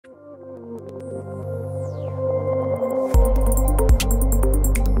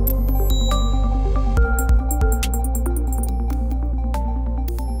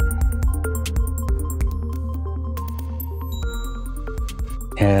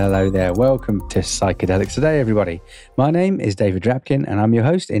Hello there. Welcome to Psychedelics Today, everybody. My name is David Drapkin, and I'm your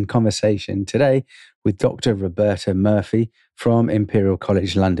host in conversation today with Dr. Roberta Murphy from Imperial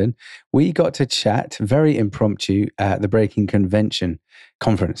College, London. We got to chat very impromptu at the Breaking Convention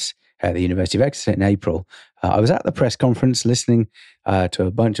conference at the University of Exeter in April. I was at the press conference listening to a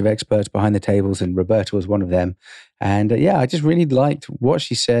bunch of experts behind the tables, and Roberta was one of them. And I just really liked what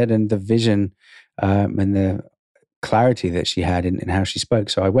she said and the vision and the clarity that she had in how she spoke.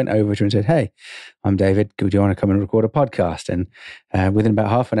 So I went over to her and said, "Hey, I'm David. Do you want to come and record a podcast?" And within about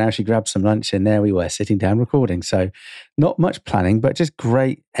half an hour, she grabbed some lunch, and there we were sitting down recording. So not much planning, but just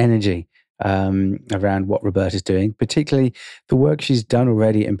great energy around what Roberta's doing, particularly the work she's done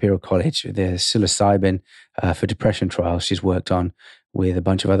already at Imperial College, the psilocybin for depression trials she's worked on with a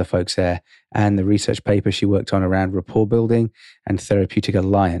bunch of other folks there, and the research paper she worked on around rapport building and therapeutic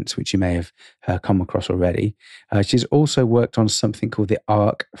alliance, which you may have come across already. She's also worked on something called the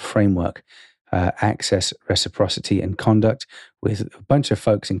ARC framework, access, reciprocity and conduct, with a bunch of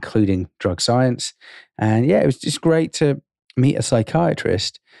folks, including drug science. And it was just great to meet a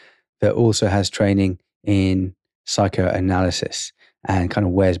psychiatrist that also has training in psychoanalysis and kind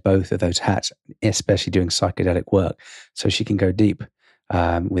of wears both of those hats, especially doing psychedelic work. So she can go deep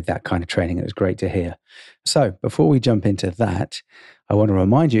with that kind of training. It was great to hear. So before we jump into that, I want to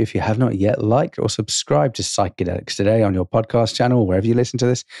remind you, if you have not yet liked or subscribed to Psychedelics Today on your podcast channel, wherever you listen to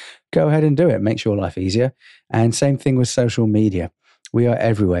this, go ahead and do it. It makes your life easier. And same thing with social media. We are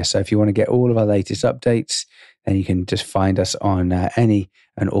everywhere. So if you want to get all of our latest updates, then you can just find us on any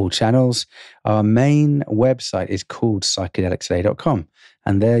and all channels. Our main website is called psychedelicstoday.com.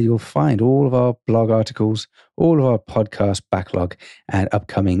 And there you'll find all of our blog articles, all of our podcast backlog, and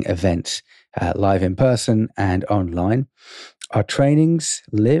upcoming events, live in person and online. Our trainings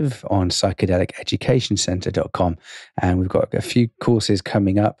live on psychedeliceducationcenter.com. And we've got a few courses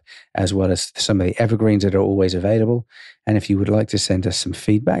coming up, as well as some of the evergreens that are always available. And if you would like to send us some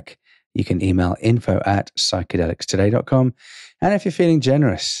feedback, you can email info@psychedelicstoday.com. And if you're feeling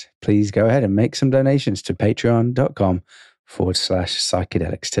generous, please go ahead and make some donations to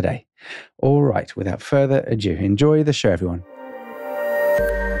patreon.com/psychedelics today. All right, without further ado, enjoy the show, everyone.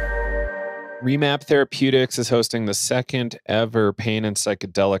 Remap Therapeutics is hosting the second ever Pain and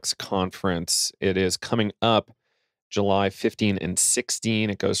Psychedelics conference. It is coming up July 15 and 16.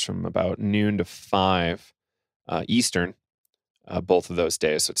 It goes from about noon to 5 Eastern, both of those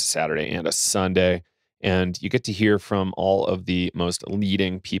days. So it's a Saturday and a Sunday. And you get to hear from all of the most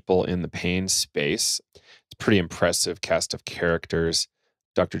leading people in the pain space. It's a pretty impressive cast of characters.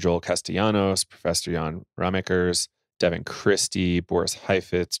 Dr. Joel Castellanos, Professor Jan Ramekers, Devin Christie, Boris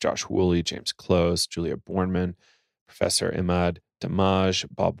Heifetz, Josh Woolley, James Close, Julia Bornman, Professor Imad Damaj,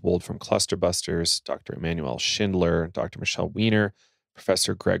 Bob Wold from Clusterbusters, Dr. Emmanuel Schindler, Dr. Michelle Weiner,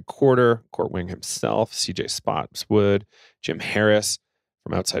 Professor Greg Corder, Court Wing himself, CJ Spotswood, Jim Harris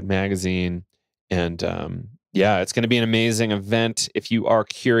from Outside Magazine. And it's going to be an amazing event. If you are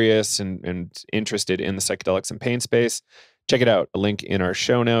curious and interested in the psychedelics and pain space, check it out. A link in our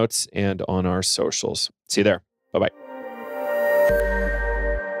show notes and on our socials. See you there. Bye-bye.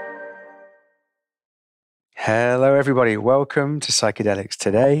 Hello, everybody. Welcome to Psychedelics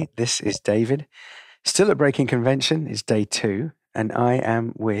Today. This is David. Still at Breaking Convention. It's day 2. And I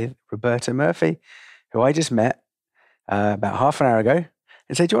am with Roberta Murphy, who I just met about half an hour ago,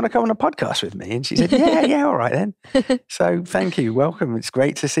 and said, "Do you want to come on a podcast with me?" And she said, yeah, all right then. So thank you. Welcome. It's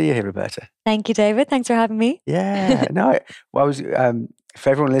great to see you here, Roberta. Thank you, David. Thanks for having me. Yeah. No, well, I was, for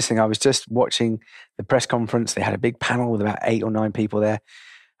everyone listening, I was just watching the press conference. They had a big panel with about 8 or 9 people there.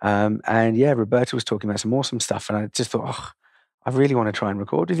 Roberta was talking about some awesome stuff. And I just thought, I really want to try and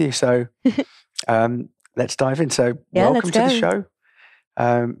record with you. So let's dive in. So welcome to the show.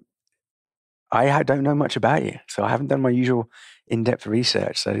 I don't know much about you, so I haven't done my usual in-depth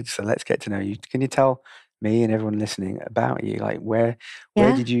research. So let's get to know you. Can you tell me and everyone listening about you? Like where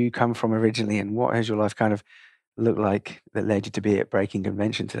did you come from originally, and what has your life kind of looked like that led you to be at Breaking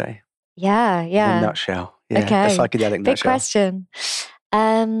Convention today? Yeah. In a nutshell. Yeah, okay. A psychedelic Big nutshell. question.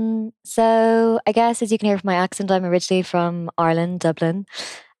 So I guess as you can hear from my accent, I'm originally from Ireland, Dublin,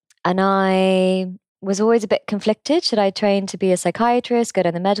 and I was always a bit conflicted. Should I train to be a psychiatrist, go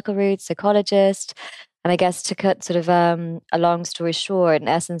down the medical route, psychologist? And I guess to cut sort of a long story short, in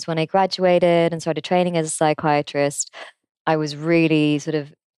essence, when I graduated and started training as a psychiatrist, I was really sort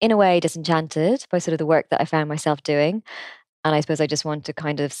of, in a way, disenchanted by sort of the work that I found myself doing. And I suppose I just want to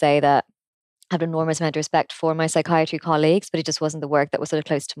kind of say that I have an enormous amount of respect for my psychiatry colleagues, but it just wasn't the work that was sort of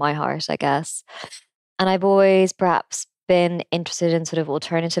close to my heart, I guess. And I've always perhaps been interested in sort of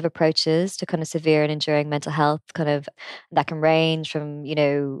alternative approaches to kind of severe and enduring mental health, kind of that can range from,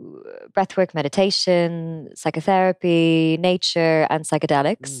 breathwork, meditation, psychotherapy, nature, and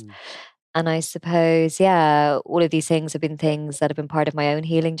psychedelics. And I suppose, yeah, all of these things have been things that have been part of my own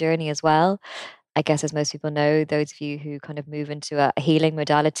healing journey as well. I guess, as most people know, those of you who kind of move into a healing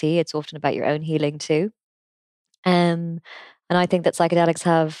modality, it's often about your own healing too. And I think that psychedelics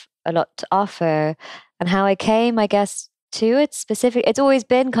have a lot to offer. And how I came, I guess, to it specific, it's always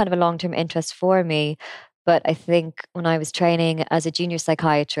been kind of a long-term interest for me. But I think when I was training as a junior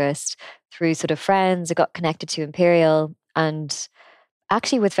psychiatrist, through sort of friends, I got connected to Imperial, and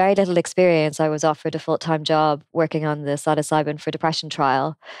actually with very little experience, I was offered a full-time job working on the psilocybin for depression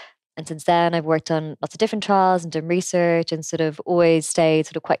trial. And since then, I've worked on lots of different trials and done research and sort of always stayed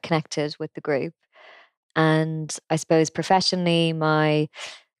sort of quite connected with the group. And I suppose professionally, my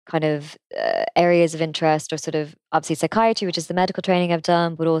kind of areas of interest are sort of obviously psychiatry, which is the medical training I've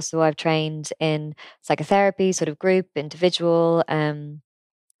done, but also I've trained in psychotherapy, sort of group, individual. And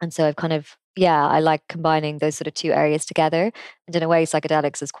so I've kind of, yeah, I like combining those sort of two areas together. And in a way,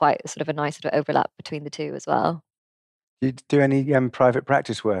 psychedelics is quite sort of a nice sort of overlap between the two as well. Do you do any private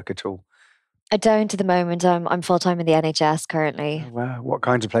practice work at all? I don't at the moment. I'm full time in the NHS currently. Oh, wow. What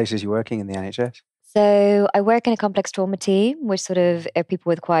kinds of places are you working in the NHS? So I work in a complex trauma team, which sort of are people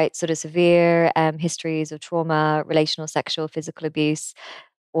with quite sort of severe histories of trauma, relational, sexual, physical abuse,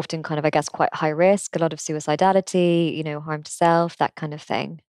 often kind of, I guess, quite high risk, a lot of suicidality, harm to self, that kind of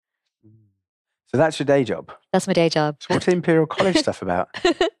thing. So that's your day job? That's my day job. So what's the Imperial College stuff about?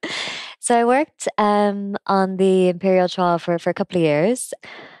 So I worked on the Imperial trial for a couple of years,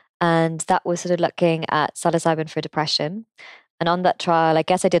 and that was sort of looking at psilocybin for depression. And on that trial, I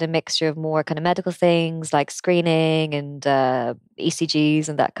guess I did a mixture of more kind of medical things like screening and ECGs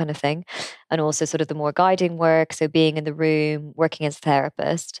and that kind of thing. And also sort of the more guiding work. So being in the room, working as a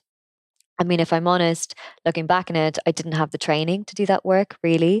therapist. I mean, if I'm honest, looking back on it, I didn't have the training to do that work,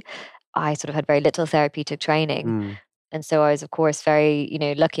 really. I sort of had very little therapeutic training. And so I was, of course, very,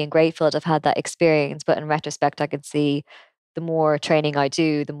 lucky and grateful to have had that experience. But in retrospect, I could see the more training I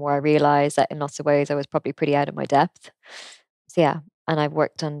do, the more I realize that in lots of ways I was probably pretty out of my depth. So yeah, and I've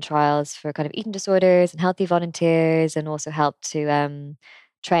worked on trials for kind of eating disorders and healthy volunteers, and also helped to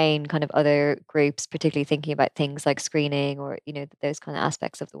train kind of other groups, particularly thinking about things like screening or those kind of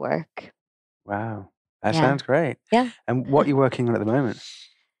aspects of the work. Wow, that Yeah. sounds great. Yeah. And what are you working on at the moment?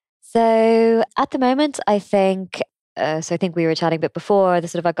 So at the moment, I think. So I think we were chatting a bit before.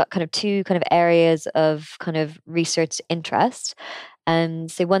 I've got kind of two kind of areas of kind of research interest.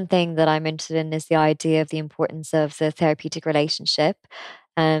 And so one thing that I'm interested in is the idea of the importance of the therapeutic relationship.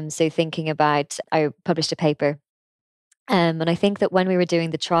 So thinking about, I published a paper, and I think that when we were doing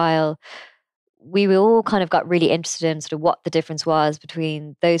the trial, we all kind of got really interested in sort of what the difference was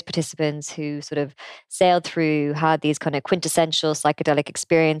between those participants who sort of sailed through, had these kind of quintessential psychedelic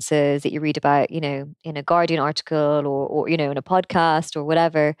experiences that you read about, in a Guardian article or in a podcast or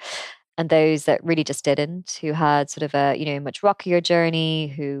whatever, and those that really just didn't, who had sort of a, much rockier journey,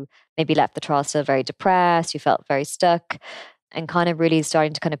 who maybe left the trial still very depressed, who felt very stuck, and kind of really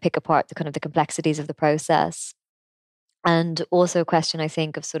starting to kind of pick apart the kind of the complexities of the process. And also a question, I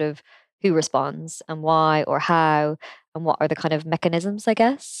think, of sort of who responds and why or how, and what are the kind of mechanisms, I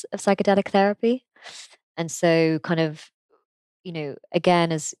guess, of psychedelic therapy. And so kind of,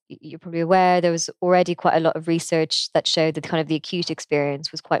 again, as you're probably aware, there was already quite a lot of research that showed that kind of the acute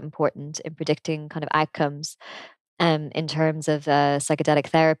experience was quite important in predicting kind of outcomes in terms of psychedelic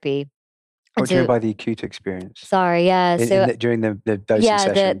therapy. What do you mean by the acute experience? Sorry, yeah. During the dosing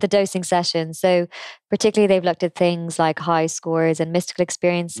session? The dosing session. So particularly they've looked at things like high scores and mystical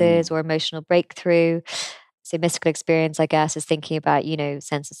experiences or emotional breakthrough. So mystical experience, I guess, is thinking about,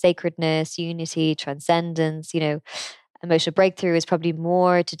 sense of sacredness, unity, transcendence. Emotional breakthrough is probably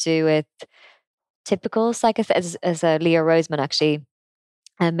more to do with typical psychotherapy, as Leah Roseman actually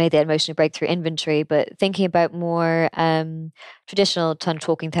made the emotional breakthrough inventory, but thinking about more traditional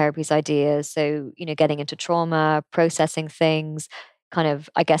talking therapies ideas. So, getting into trauma, processing things, kind of,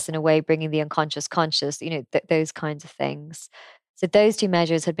 I guess, in a way, bringing the unconscious conscious, those kinds of things. So those two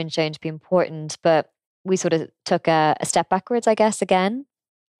measures had been shown to be important, but we sort of took a step backwards, I guess, again.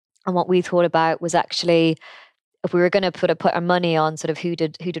 And what we thought about was actually, if we were going to put our money on sort of who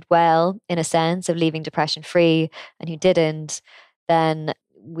did well, in a sense, of leaving depression free and who didn't, then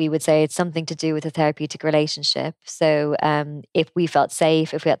we would say it's something to do with a therapeutic relationship. So if we felt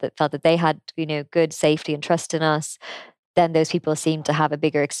safe, if we felt that they had, good safety and trust in us, then those people seemed to have a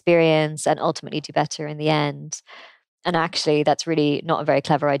bigger experience and ultimately do better in the end. And actually, that's really not a very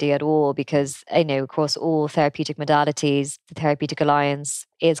clever idea at all, because, across all therapeutic modalities, the Therapeutic Alliance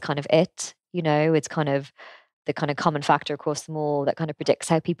is kind of it. It's kind of the kind of common factor across them all that kind of predicts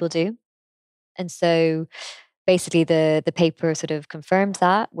how people do. And so basically the paper sort of confirmed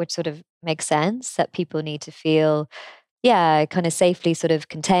that, which sort of makes sense, that people need to feel, kind of safely sort of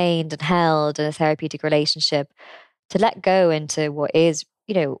contained and held in a therapeutic relationship to let go into what is,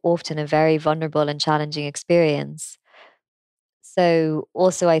 often a very vulnerable and challenging experience. So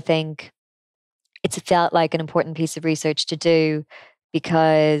also, I think it's felt like an important piece of research to do,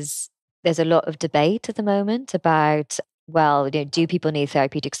 because there's a lot of debate at the moment about, well, do people need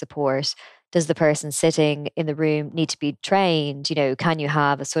therapeutic support? Does the person sitting in the room need to be trained? Can you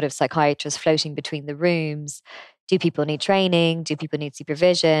have a sort of psychiatrist floating between the rooms? Do people need training? Do people need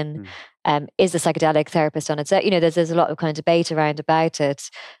supervision? Is the psychedelic therapist on its own? There's a lot of kind of debate around about it.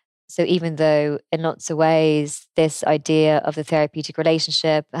 So even though in lots of ways this idea of the therapeutic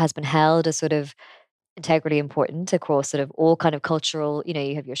relationship has been held as sort of integrally important across sort of all kind of cultural,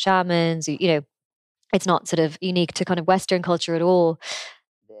 you have your shamans, it's not sort of unique to kind of Western culture at all.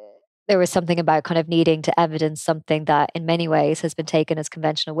 There was something about kind of needing to evidence something that in many ways has been taken as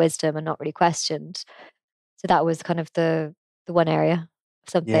conventional wisdom and not really questioned. So that was kind of the one area of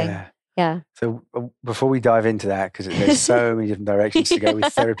something. Yeah. Yeah. So before we dive into that, because there's so many different directions to go with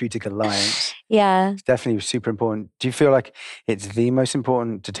Therapeutic Alliance, Yeah. it's definitely super important. Do you feel like it's the most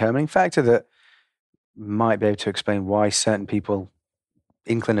important determining factor that might be able to explain why certain people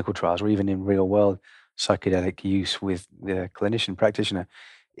in clinical trials or even in real world psychedelic use with the clinician practitioner,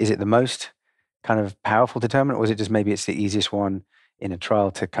 is it the most kind of powerful determinant, or is it just maybe it's the easiest one in a trial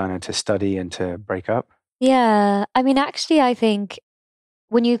to kind of to study and to break up? Yeah. I mean, actually, I think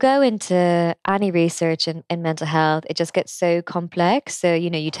when you go into any research in mental health, it just gets so complex. So,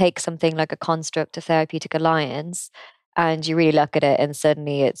 you take something like a construct of Therapeutic Alliance and you really look at it, and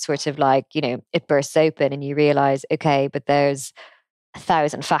suddenly it's sort of like, it bursts open and you realize, okay, but there's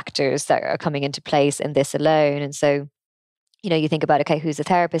 1,000 factors that are coming into place in this alone. And so, you think about, okay, who's the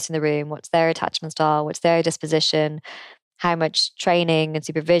therapist in the room? What's their attachment style? What's their disposition? How much training and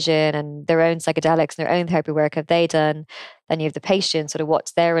supervision and their own psychedelics and their own therapy work have they done? Then you have the patient, sort of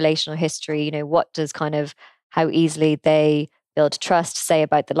what's their relational history? What does kind of how easily they build trust say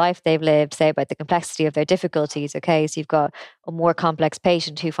about the life they've lived, say about the complexity of their difficulties. Okay, so you've got a more complex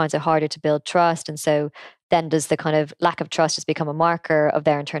patient who finds it harder to build trust. And so then does the kind of lack of trust just become a marker of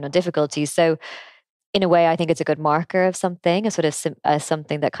their internal difficulties? So in a way, I think it's a good marker of something, a sort of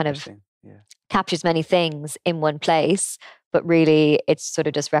something that kind of captures many things in one place, but really it's sort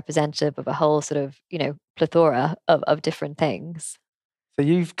of just representative of a whole sort of, plethora of different things. So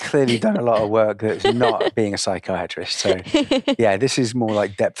you've clearly done a lot of work that's not being a psychiatrist. So yeah, this is more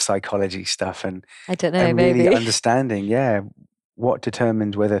like depth psychology stuff and I don't know, and really maybe understanding, what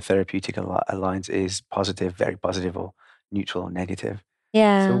determines whether therapeutic alliance is positive, very positive, or neutral or negative.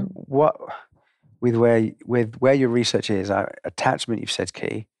 Yeah. So what with where your research is, attachment you've said is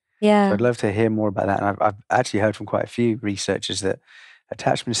key. Yeah. So I'd love to hear more about that. And I've actually heard from quite a few researchers that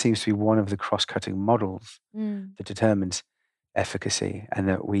attachment seems to be one of the cross-cutting models that determines efficacy, and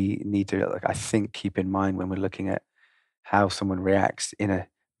that we need to, I think, keep in mind when we're looking at how someone reacts in a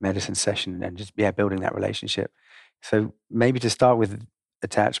medicine session and just building that relationship. So maybe to start with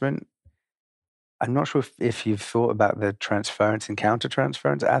attachment, I'm not sure if you've thought about the transference and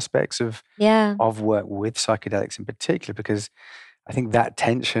countertransference aspects of work with psychedelics in particular, because I think that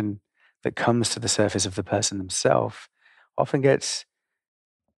tension that comes to the surface of the person themselves often gets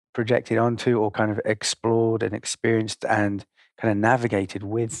projected onto or kind of explored and experienced and kind of navigated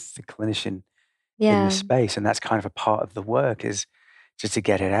with the clinician in the space. And that's kind of a part of the work, is just to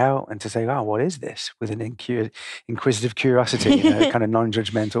get it out and to say, oh, what is this? With an inquisitive curiosity in a kind of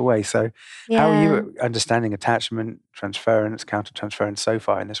non-judgmental way. So how are you understanding attachment, transference, countertransference so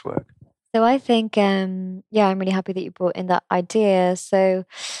far in this work? So I think, I'm really happy that you brought in that idea. So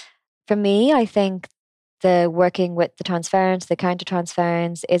for me, I think the working with the transference, the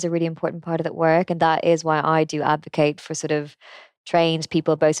countertransference is a really important part of that work. And that is why I do advocate for sort of trained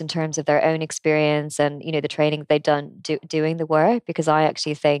people, both in terms of their own experience and, the training they've done doing the work, because I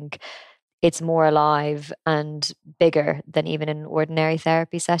actually think it's more alive and bigger than even an ordinary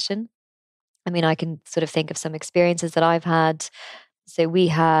therapy session. I mean, I can sort of think of some experiences that I've had. So we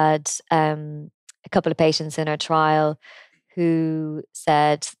had a couple of patients in our trial who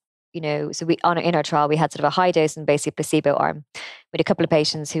said, so in our trial, we had sort of a high dose and basically a placebo arm. We had a couple of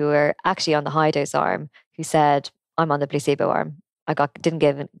patients who were actually on the high dose arm who said, I'm on the placebo arm. I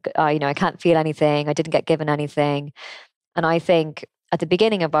can't feel anything. I didn't get given anything. And I think at the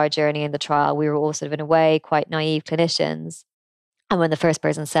beginning of our journey in the trial, we were all sort of in a way quite naive clinicians. And when the first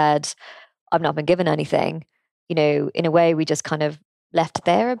person said, I've not been given anything, in a way we just kind of left it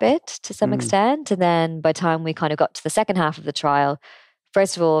there a bit to some extent. And then by the time we kind of got to the second half of the trial,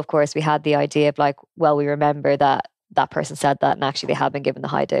 first of all, of course, we had the idea of like, well, we remember that person said that, and actually they had been given the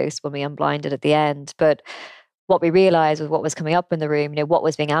high dose when we unblinded at the end. But what we realized was what was coming up in the room, what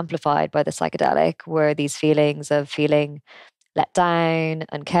was being amplified by the psychedelic were these feelings of feeling let down,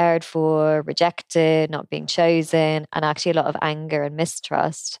 uncared for, rejected, not being chosen, and actually a lot of anger and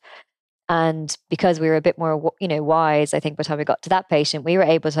mistrust. And because we were a bit more, wise, I think by the time we got to that patient, we were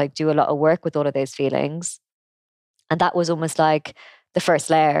able to like do a lot of work with all of those feelings. And that was almost like the first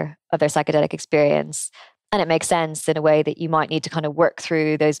layer of their psychedelic experience. And it makes sense in a way that you might need to kind of work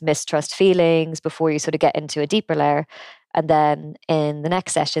through those mistrust feelings before you sort of get into a deeper layer. And then in the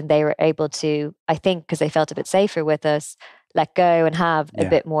next session, they were able to, I think, because they felt a bit safer with us, let go and have a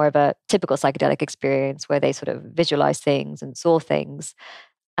bit more of a typical psychedelic experience where they sort of visualize things and saw things.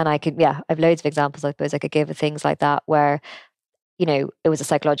 And I have loads of examples, I suppose I could give of things like that where, it was a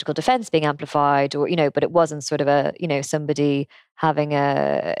psychological defense being amplified or, but it wasn't sort of a, somebody having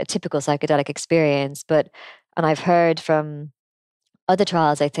a typical psychedelic experience. And I've heard from other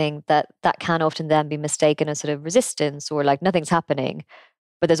trials, I think that can often then be mistaken as sort of resistance or like nothing's happening,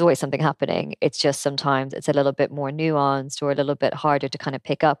 but there's always something happening. It's just sometimes it's a little bit more nuanced or a little bit harder to kind of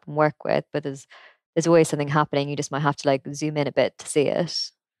pick up and work with, but there's always something happening. You just might have to like zoom in a bit to see it.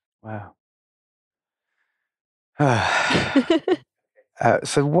 Wow.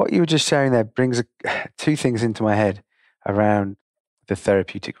 So what you were just sharing there brings two things into my head around the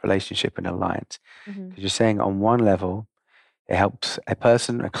therapeutic relationship and alliance. Because you're saying on one level, it helps a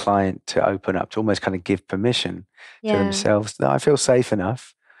person, a client to open up, to almost kind of give permission to themselves that I feel safe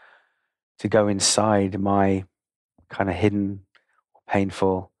enough to go inside my kind of hidden,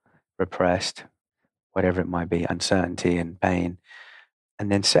 painful, repressed, whatever it might be, uncertainty and pain.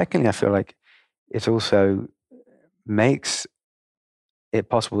 And then secondly, I feel like it also makes it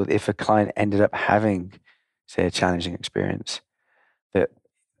possible that if a client ended up having, say, a challenging experience, that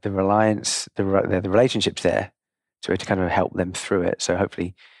the reliance, the relationship's there to kind of help them through it. So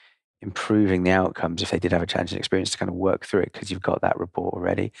hopefully improving the outcomes if they did have a challenging experience to kind of work through it because you've got that rapport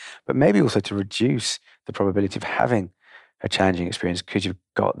already. But maybe also to reduce the probability of having a challenging experience because you've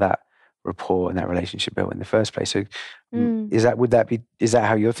got that rapport and that relationship built in the first place. So is that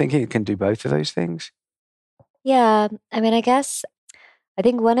how you're thinking? It can do both of those things? Yeah. I mean, I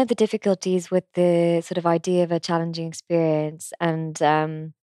think one of the difficulties with the sort of idea of a challenging experience, and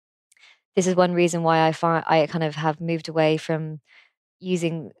this is one reason why I kind of have moved away from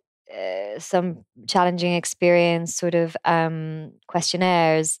using some challenging experience sort of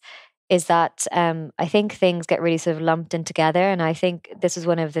questionnaires, is that I think things get really sort of lumped in together. And I think this is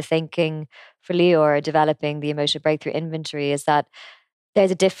one of the thinking for Lior developing the emotional breakthrough inventory, is that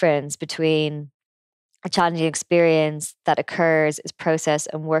there's a difference between a challenging experience that occurs, is processed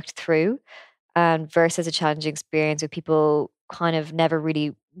and worked through, versus a challenging experience where people kind of never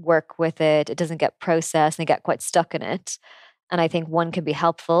really work with it. It doesn't get processed and they get quite stuck in it. And I think one can be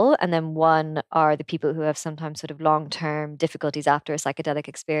helpful. And then one are the people who have sometimes sort of long-term difficulties after a psychedelic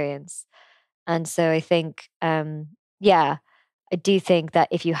experience. And so I think, I do think that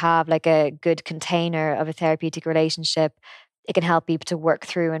if you have like a good container of a therapeutic relationship, it can help people to work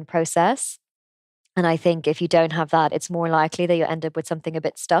through and process. And I think if you don't have that, it's more likely that you end up with something a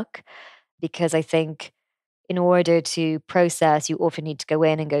bit stuck, because I think in order to process, you often need to go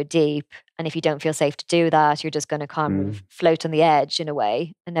in and go deep. And if you don't feel safe to do that, you're just going to kind of float on the edge in a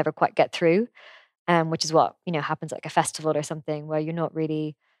way and never quite get through, which is what, happens at like a festival or something where you're not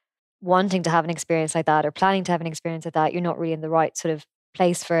really wanting to have an experience like that or planning to have an experience like that. You're not really in the right sort of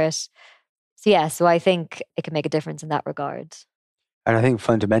place for it. So I think it can make a difference in that regard. And I think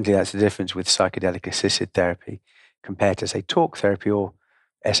fundamentally that's the difference with psychedelic assisted therapy compared to, say, talk therapy or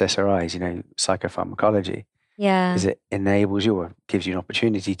SSRIs, psychopharmacology. Yeah. Is it enables you or gives you an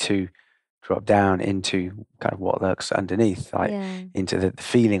opportunity to drop down into kind of what lurks underneath, like into the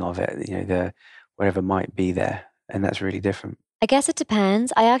feeling of it, the whatever might be there. And that's really different. I guess it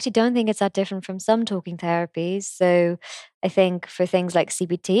depends. I actually don't think it's that different from some talking therapies. So I think for things like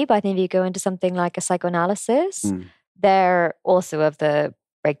CBT, but I think if you go into something like a psychoanalysis, they're also of the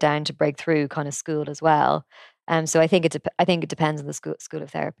breakdown to breakthrough kind of school as well. So I think it depends on the school of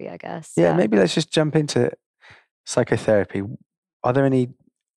therapy, I guess. Yeah, maybe let's just jump into psychotherapy. Are there any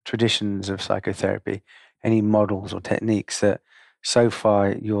traditions of psychotherapy, any models or techniques that so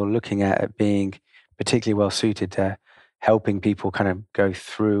far you're looking at being particularly well suited to helping people kind of go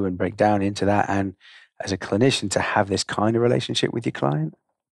through and break down into that and as a clinician to have this kind of relationship with your client?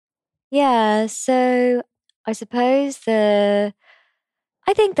 Yeah, so I suppose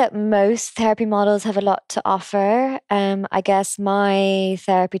I think that most therapy models have a lot to offer. I guess my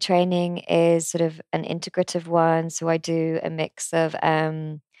therapy training is sort of an integrative one. So I do a mix of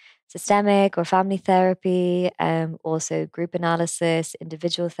systemic or family therapy, also group analysis,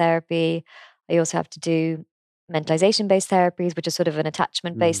 individual therapy. I also have to do mentalization based therapies, which is sort of an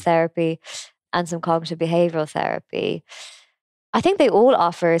attachment based therapy, and some cognitive behavioral therapy. I think they all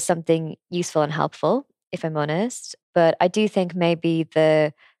offer something useful and helpful, if I'm honest. But I do think maybe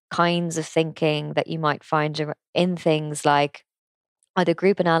the kinds of thinking that you might find in things like either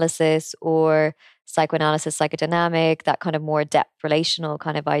group analysis or psychoanalysis, psychodynamic, that kind of more depth relational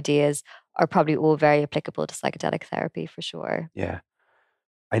kind of ideas are probably all very applicable to psychedelic therapy for sure. Yeah.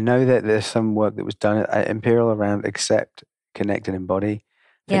 I know that there's some work that was done at Imperial around accept, connect, and embody.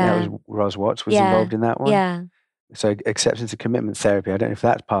 I think that was Yeah. Ros Watts was Yeah. involved in that one. Yeah. So acceptance and commitment therapy. I don't know if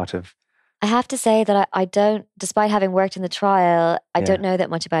that's part of. I have to say that I don't, despite having worked in the trial, I don't know that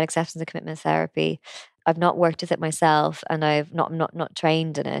much about acceptance and commitment therapy. I've not worked with it myself, and I'm not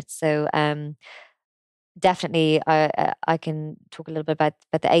trained in it. So definitely, I can talk a little bit about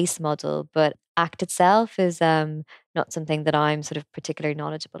the ACE model, but ACT itself is not something that I'm sort of particularly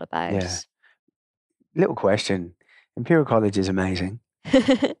knowledgeable about. Yeah. Little question. Imperial College is amazing.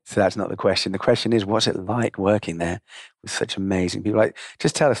 So that's not the question. The question is, what's it like working there with such amazing people? Like,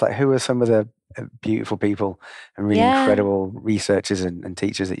 just tell us, like, who are some of the beautiful people and really Yeah. incredible researchers and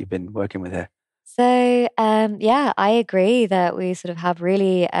teachers that you've been working with here? So yeah, I agree that we sort of have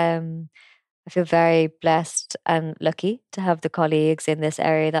really. I feel very blessed and lucky to have the colleagues in this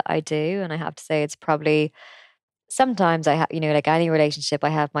area that I do, and I have to say it's probably sometimes I have, like any relationship, I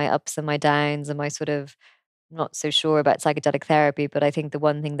have my ups and my downs and my sort of not so sure about psychedelic therapy, but I think the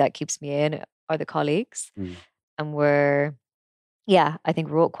one thing that keeps me in are the colleagues. And I think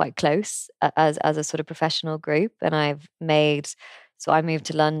we're all quite close as a sort of professional group. And so I moved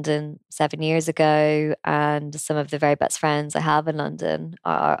to London 7 years ago, and some of the very best friends I have in London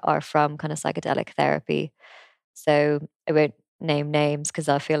are from kind of psychedelic therapy. So I won't name names because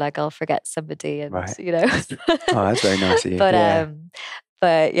I feel like I'll forget somebody, and Right. Oh, that's very nice of you.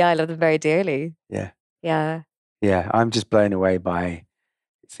 But yeah, I love them very dearly. Yeah. Yeah. Yeah. I'm just blown away by,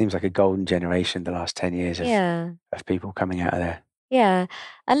 it seems like a golden generation the last 10 years of people coming out of there. Yeah.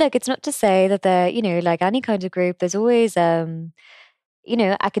 And look, it's not to say that like any kind of group, there's always academia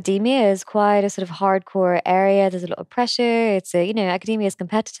is quite a sort of hardcore area. There's a lot of pressure. It's academia is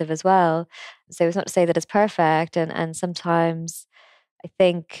competitive as well. So it's not to say that it's perfect. And sometimes I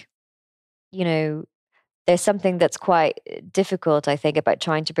think, there's something that's quite difficult, I think, about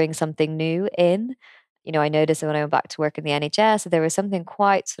trying to bring something new in. I noticed that when I went back to work in the NHS, there was something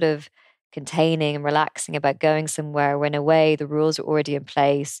quite sort of containing and relaxing about going somewhere when, in a way, the rules are already in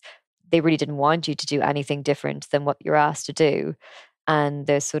place. They really didn't want you to do anything different than what you're asked to do. And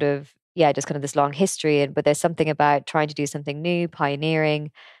there's sort of, just kind of this long history. But there's something about trying to do something new,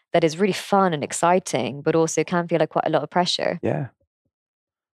 pioneering, that is really fun and exciting, but also can feel like quite a lot of pressure. Yeah.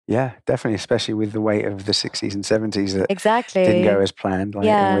 Yeah, definitely, especially with the weight of the 60s and 70s that Exactly didn't go as planned.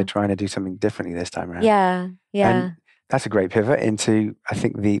 And we're trying to do something differently this time around. Yeah. And that's a great pivot into, I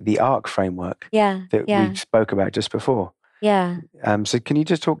think, the ARC framework that we spoke about just before. Yeah. So can you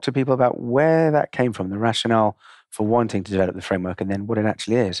just talk to people about where that came from, the rationale for wanting to develop the framework, and then what it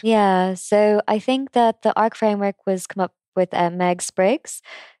actually is? Yeah. So I think that the ARC framework was come up with Meg Spriggs,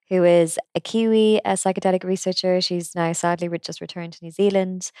 who is a Kiwi, a psychedelic researcher. She's now sadly just returned to New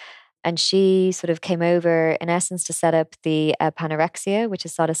Zealand. And she sort of came over, in essence, to set up the panorexia, which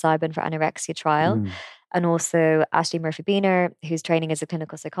is psilocybin for anorexia trial. And also Ashley Murphy-Beener, who's training as a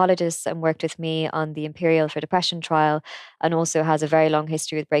clinical psychologist and worked with me on the Imperial for depression trial, and also has a very long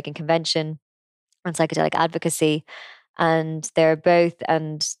history with breaking convention and psychedelic advocacy. And they're both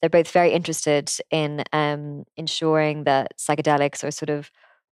very interested in ensuring that psychedelics are sort of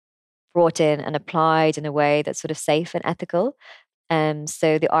brought in and applied in a way that's sort of safe and ethical.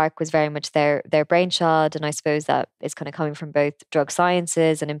 So the ARC was very much their brainchild, and I suppose that is kind of coming from both drug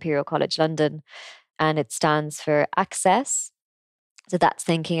sciences and Imperial College London, and it stands for access. So that's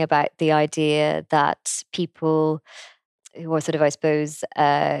thinking about the idea that people who are sort of, I suppose,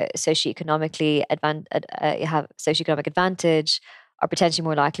 socioeconomically have socioeconomic advantage are potentially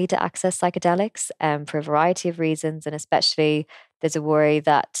more likely to access psychedelics for a variety of reasons. And especially there's a worry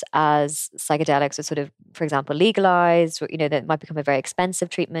that as psychedelics are sort of, for example, legalized, that it might become a very expensive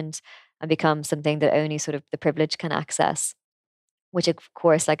treatment and become something that only sort of the privileged can access, which of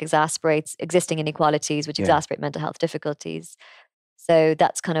course exacerbates existing inequalities, which exacerbate mental health difficulties. So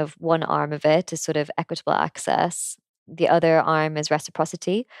that's kind of one arm of it, is sort of equitable access. The other arm is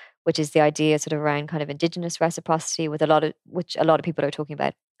reciprocity, which is the idea sort of around kind of indigenous reciprocity, which a lot of people are talking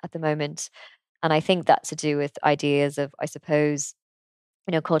about at the moment. And I think that's to do with ideas of, I suppose,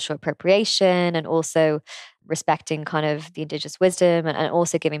 cultural appropriation, and also respecting kind of the indigenous wisdom, and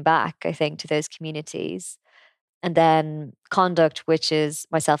also giving back, I think, to those communities. And then conduct, which is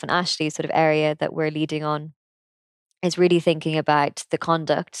myself and Ashley's sort of area that we're leading on, is really thinking about the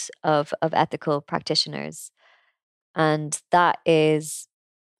conduct of ethical practitioners. And that is,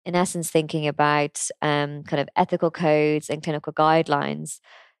 in essence, thinking about kind of ethical codes and clinical guidelines,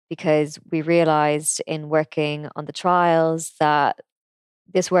 because we realized in working on the trials that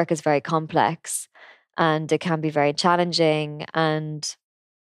this work is very complex and it can be very challenging. And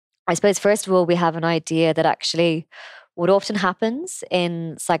I suppose, first of all, we have an idea that actually what often happens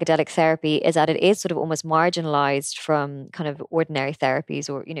in psychedelic therapy is that it is sort of almost marginalized from kind of ordinary therapies,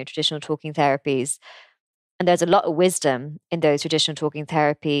 or, traditional talking therapies. And there's a lot of wisdom in those traditional talking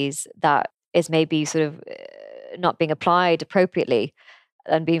therapies that is maybe sort of not being applied appropriately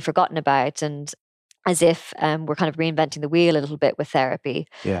and being forgotten about, and as if we're kind of reinventing the wheel a little bit with therapy.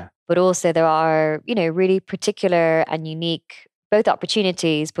 Yeah. But also there are, really particular and unique both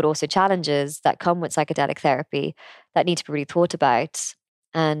opportunities, but also challenges that come with psychedelic therapy that need to be really thought about.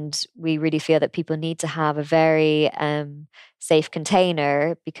 And we really feel that people need to have a very safe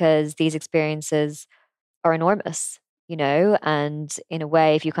container, because these experiences are enormous, and in a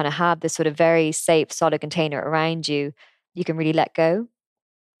way, if you kind of have this sort of very safe, solid container around you, you can really let go.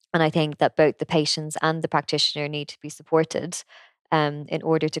 And I think that both the patients and the practitioner need to be supported in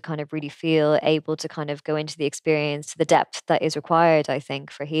order to kind of really feel able to kind of go into the experience to the depth that is required, I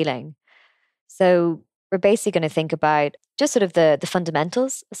think, for healing. So we're basically going to think about just sort of the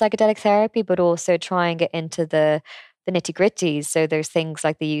fundamentals of psychedelic therapy, but also try and get into the nitty gritties. So there's things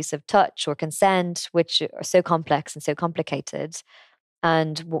like the use of touch or consent, which are so complex and so complicated.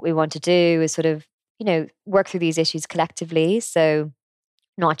 And what we want to do is sort of, work through these issues collectively. So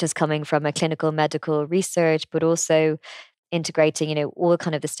not just coming from a clinical medical research, but also integrating, all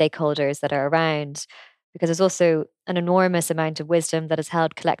kind of the stakeholders that are around, because there's also an enormous amount of wisdom that is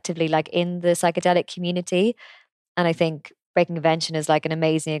held collectively, like in the psychedelic community. And I think Breaking Convention is like an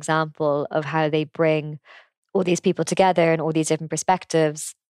amazing example of how they bring all these people together and all these different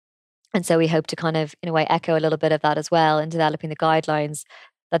perspectives. And so we hope to kind of, in a way, echo a little bit of that as well in developing the guidelines,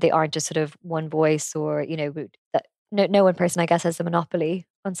 that they aren't just sort of one voice, or, that no one person, I guess, has a monopoly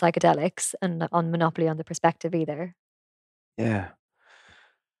on psychedelics and on monopoly on the perspective either. Yeah.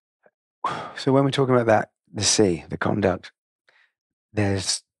 So when we're talking about that, the conduct,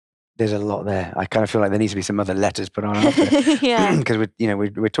 there's a lot there. I kind of feel like there needs to be some other letters put on after, Yeah. because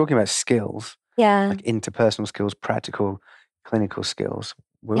we're talking about skills, Yeah. like interpersonal skills, practical, clinical skills.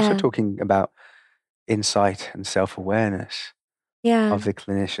 We're also Yeah. talking about insight and self-awareness Yeah. of the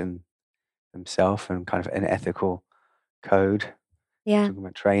clinician themselves, and kind of an ethical code. Yeah. Talking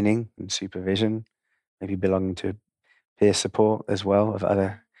about training and supervision, maybe belonging to peer support as well of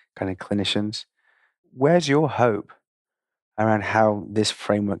other kind of clinicians. Where's your hope around how this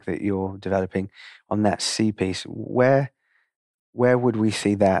framework that you're developing on that C piece, where would we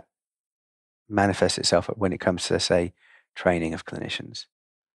see that manifest itself when it comes to, say, training of clinicians?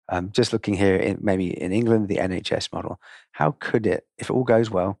 Just looking here, maybe in England, the NHS model, how could it, if it all goes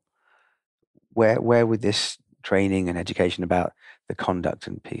well, where would this training and education about the conduct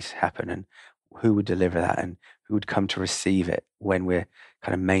and piece happen, and who would deliver that, and who would come to receive it when we're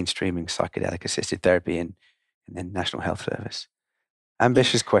kind of mainstreaming psychedelic assisted therapy in the National Health Service?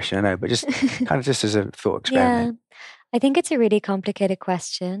 Ambitious question, I know, but just kind of just as a thought experiment. Yeah. I think it's a really complicated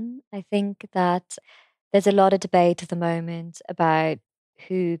question. I think that there's a lot of debate at the moment about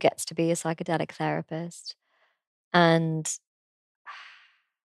who gets to be a psychedelic therapist. And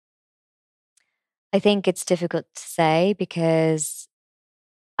I think it's difficult to say, because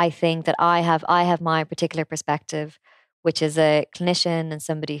I think that I have my particular perspective, which is a clinician and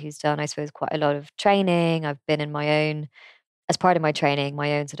somebody who's done, I suppose, quite a lot of training. I've been in my own, as part of my training,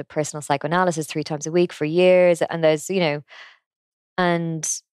 my own sort of personal psychoanalysis 3 times a week for years. And there's,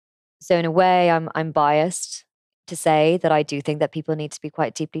 and so in a way, I'm biased to say that I do think that people need to be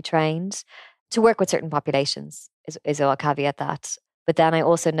quite deeply trained to work with certain populations, is I'll caveat that. But then I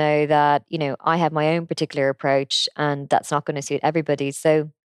also know that, I have my own particular approach, and that's not going to suit everybody.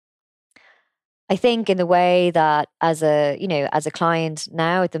 So I think in the way that as a client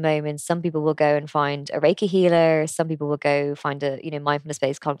now at the moment, some people will go and find a Reiki healer, some people will go find a,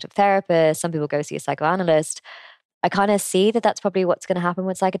 mindfulness-based cognitive therapist, some people go see a psychoanalyst. I kind of see that that's probably what's going to happen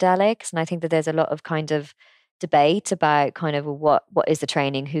with psychedelics. And I think that there's a lot of kind of debate about kind of what is the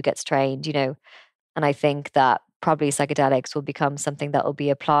training, who gets trained, and I think that probably psychedelics will become something that will be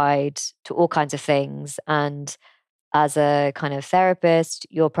applied to all kinds of things. And as a kind of therapist,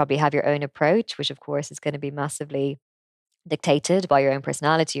 you'll probably have your own approach, which of course is going to be massively dictated by your own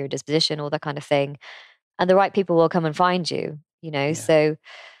personality or disposition, all that kind of thing. And the right people will come and find you, Yeah.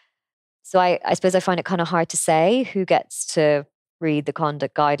 So I suppose I find it kind of hard to say who gets to read the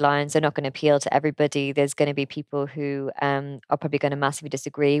conduct guidelines. They're not going to appeal to everybody. There's going to be people who are probably going to massively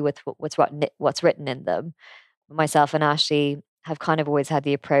disagree with what's written in them. Myself and Ashley have kind of always had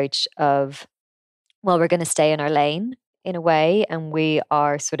the approach of, well, we're going to stay in our lane in a way, and we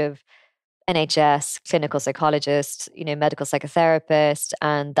are sort of NHS clinical psychologist, medical psychotherapist,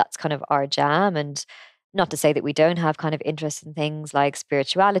 and that's kind of our jam. And not to say that we don't have kind of interest in things like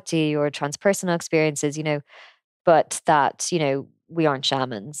spirituality or transpersonal experiences, but that, we aren't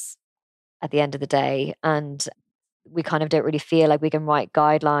shamans at the end of the day. And we kind of don't really feel like we can write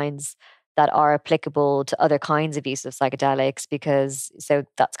guidelines that are applicable to other kinds of use of psychedelics, so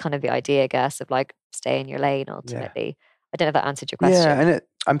that's kind of the idea, I guess, of like stay in your lane ultimately. Yeah. I don't know if that answered your question. Yeah, and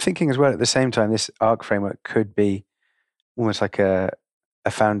I'm thinking as well at the same time, this ARC framework could be almost like a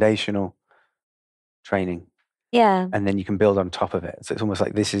foundational training. Yeah. And then you can build on top of it. So it's almost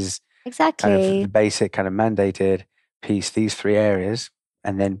like this is exactly kind of the basic kind of mandated piece, these 3 areas,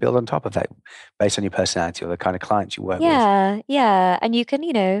 and then build on top of that based on your personality or the kind of clients you work with. Yeah. And you can,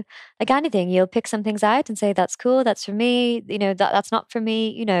 like anything, you'll pick some things out and say, that's cool, that's for me, that's not for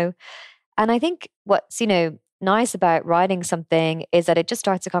me, And I think what's, nice about writing something is that it just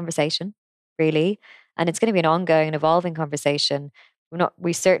starts a conversation, really. And it's going to be an ongoing and evolving conversation.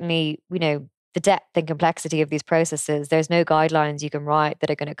 We certainly, the depth and complexity of these processes, there's no guidelines you can write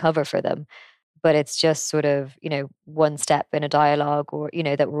that are going to cover for them. But it's just sort of, one step in a dialogue or,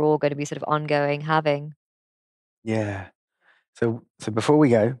 that we're all going to be sort of ongoing having. Yeah. So before we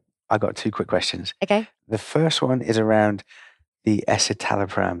go, I got 2 quick questions. Okay. The first one is around the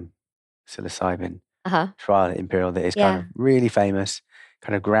escitalopram psilocybin trial at Imperial that is kind of really famous,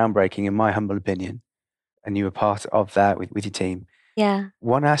 kind of groundbreaking in my humble opinion. And you were part of that with your team. Yeah.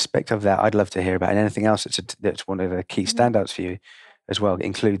 One aspect of that I'd love to hear about, and anything else that's one of the key standouts for you as well,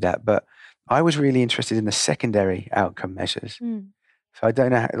 include that. But I was really interested in the secondary outcome measures. So I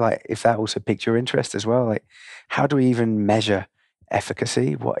don't know if that also piqued your interest as well. Like, how do we even measure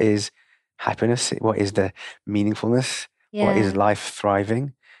efficacy? What is happiness? What is the meaningfulness? What is life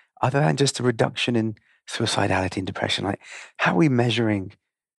thriving? Other than just a reduction in suicidality and depression, like how are we measuring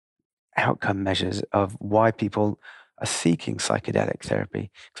outcome measures of why people are seeking psychedelic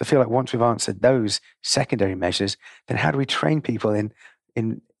therapy? Because I feel like once we've answered those secondary measures, then how do we train people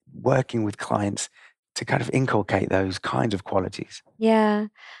in working with clients to kind of inculcate those kinds of qualities? Yeah.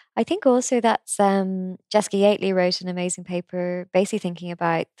 I think also that's Jessica Yateley wrote an amazing paper basically thinking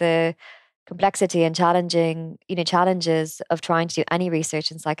about the complexity and challenges of trying to do any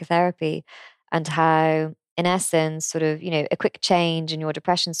research in psychotherapy, and how in essence sort of a quick change in your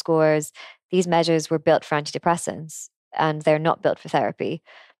depression scores, these measures were built for antidepressants and they're not built for therapy,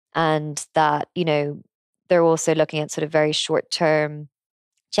 and that they're also looking at sort of very short term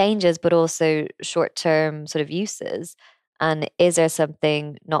changes but also short term sort of uses. And is there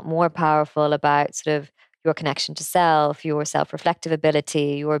something not more powerful about sort of your connection to self, your self-reflective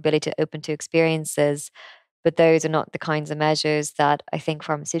ability, your ability to open to experiences? But those are not the kinds of measures that I think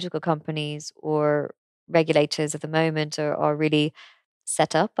pharmaceutical companies or regulators at the moment are really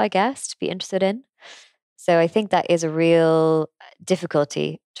set up, I guess, to be interested in. So I think that is a real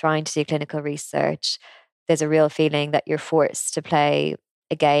difficulty trying to do clinical research. There's a real feeling that you're forced to play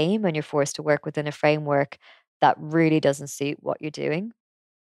a game and you're forced to work within a framework that really doesn't suit what you're doing,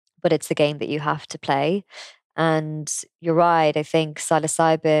 but it's the game that you have to play. And you're right, I think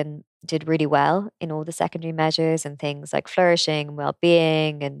psilocybin did really well in all the secondary measures and things like flourishing and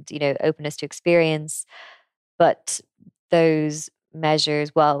well-being and, openness to experience. But those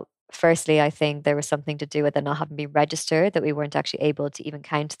measures, well, firstly, I think there was something to do with them not having been registered, that we weren't actually able to even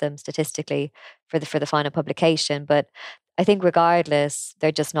count them statistically for the final publication. But I think regardless,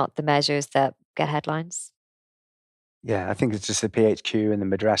 they're just not the measures that get headlines. Yeah, I think it's just the PHQ and the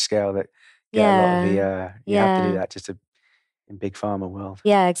Madras scale that get a lot of the, you have to do that just in big pharma world.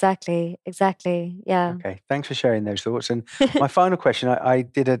 Yeah, exactly. Yeah. Okay, thanks for sharing those thoughts. And my final question, I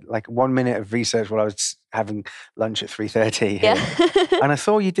did a 1 minute of research while I was having lunch at 3:30 here. Yeah. And I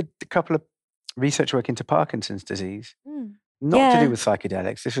saw you did a couple of research work into Parkinson's disease, not to do with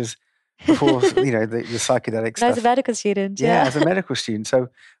psychedelics. This was before, the psychedelic stuff. As a medical student. Yeah, as a medical student. So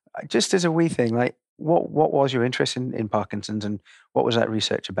just as a wee thing, like what was your interest in Parkinson's and what was that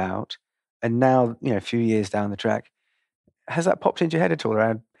research about? And now, a few years down the track, has that popped into your head at all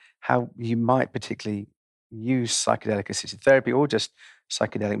around how you might particularly use psychedelic assisted therapy or just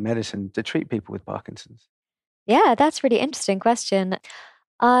psychedelic medicine to treat people with Parkinson's? Yeah, that's a really interesting question.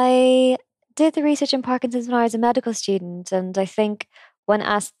 I did the research in Parkinson's when I was a medical student, and I think one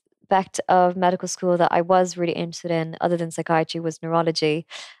aspect of medical school that I was really interested in, other than psychiatry, was neurology.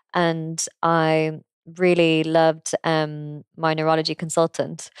 And I really loved my neurology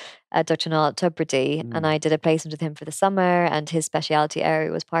consultant, Dr. Noel Tubridy, and I did a placement with him for the summer, and his specialty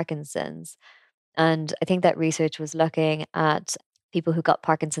area was Parkinson's. And I think that research was looking at people who got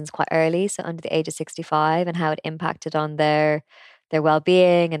Parkinson's quite early, so under the age of 65, and how it impacted on their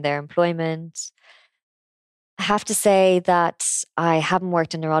well-being and their employment. I have to say that I haven't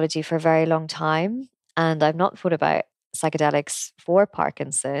worked in neurology for a very long time, and I've not thought about psychedelics for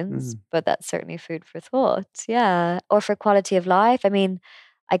Parkinson's, but that's certainly food for thought. Yeah. Or for quality of life. I mean,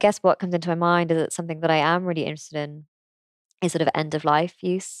 I guess what comes into my mind is it's something that I am really interested in is sort of end of life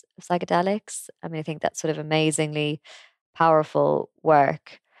use of psychedelics. I mean, I think that's sort of amazingly powerful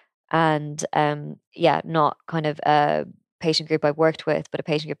work. And not kind of a patient group I've worked with, but a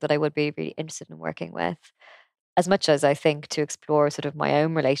patient group that I would be really interested in working with. As much as I think to explore sort of my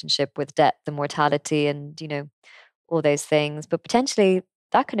own relationship with death and mortality and, all those things. But potentially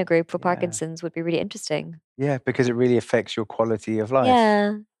that kind of group for Parkinson's would be really interesting. Yeah, because it really affects your quality of life.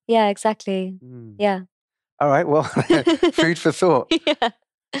 Yeah, exactly. Yeah. All right, well, food for thought. Yeah.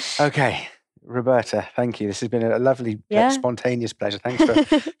 Okay, Roberta, thank you. This has been a lovely, spontaneous pleasure. Thanks for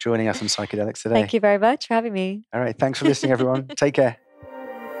joining us on Psychedelics today. Thank you very much for having me. All right, thanks for listening, everyone. Take care.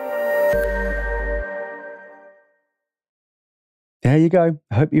 There you go.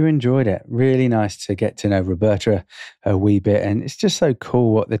 I hope you enjoyed it. Really nice to get to know Roberta a wee bit. And it's just so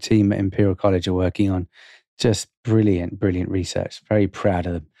cool what the team at Imperial College are working on. Just brilliant, brilliant research. Very proud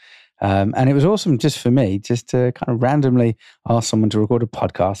of them. And it was awesome just for me, just to kind of randomly ask someone to record a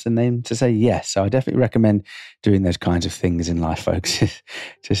podcast and then to say yes. So I definitely recommend doing those kinds of things in life, folks.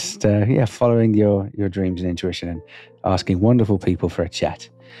 Just, following your dreams and intuition and asking wonderful people for a chat.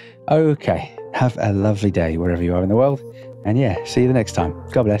 Okay, have a lovely day wherever you are in the world. And see you the next time.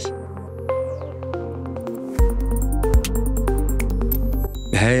 God bless.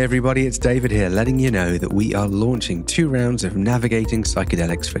 Hey everybody, it's David here, letting you know that we are launching 2 rounds of Navigating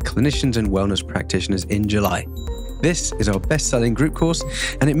Psychedelics for clinicians and wellness practitioners in July. This is our best-selling group course,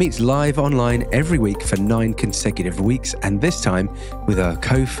 and it meets live online every week for 9 consecutive weeks, and this time with our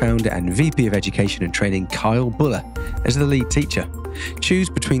co-founder and VP of Education and Training, Kyle Buller, as the lead teacher. Choose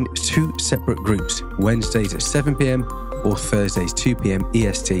between 2 separate groups, Wednesdays at 7 p.m. or Thursdays 2 p.m.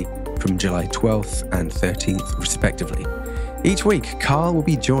 EST from July 12th and 13th, respectively. Each week, Carl will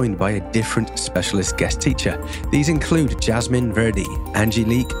be joined by a different specialist guest teacher. These include Jasmine Verdi,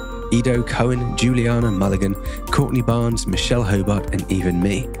 Angelique, Ido Cohen, Juliana Mulligan, Courtney Barnes, Michelle Hobart, and even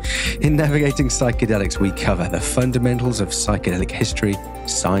me. In Navigating Psychedelics, we cover the fundamentals of psychedelic history,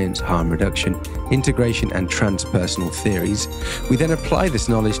 science, harm reduction, integration, and transpersonal theories. We then apply this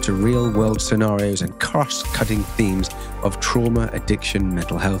knowledge to real-world scenarios and cross-cutting themes of trauma, addiction,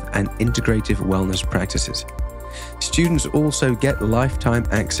 mental health, and integrative wellness practices. Students also get lifetime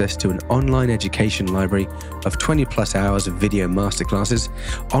access to an online education library of 20 plus hours of video masterclasses,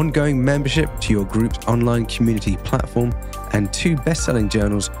 ongoing membership to your group's online community platform, and 2 best-selling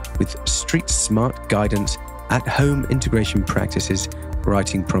journals with street smart guidance, at-home integration practices,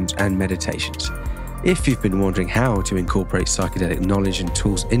 writing prompts, and meditations. If you've been wondering how to incorporate psychedelic knowledge and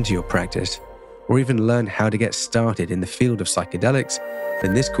tools into your practice, or even learn how to get started in the field of psychedelics,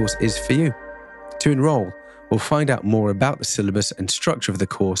 then this course is for you. To enroll, or find out more about the syllabus and structure of the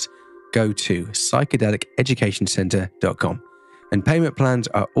course, go to psychedelicEducationCentre.com. And payment plans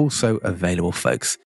are also available, folks.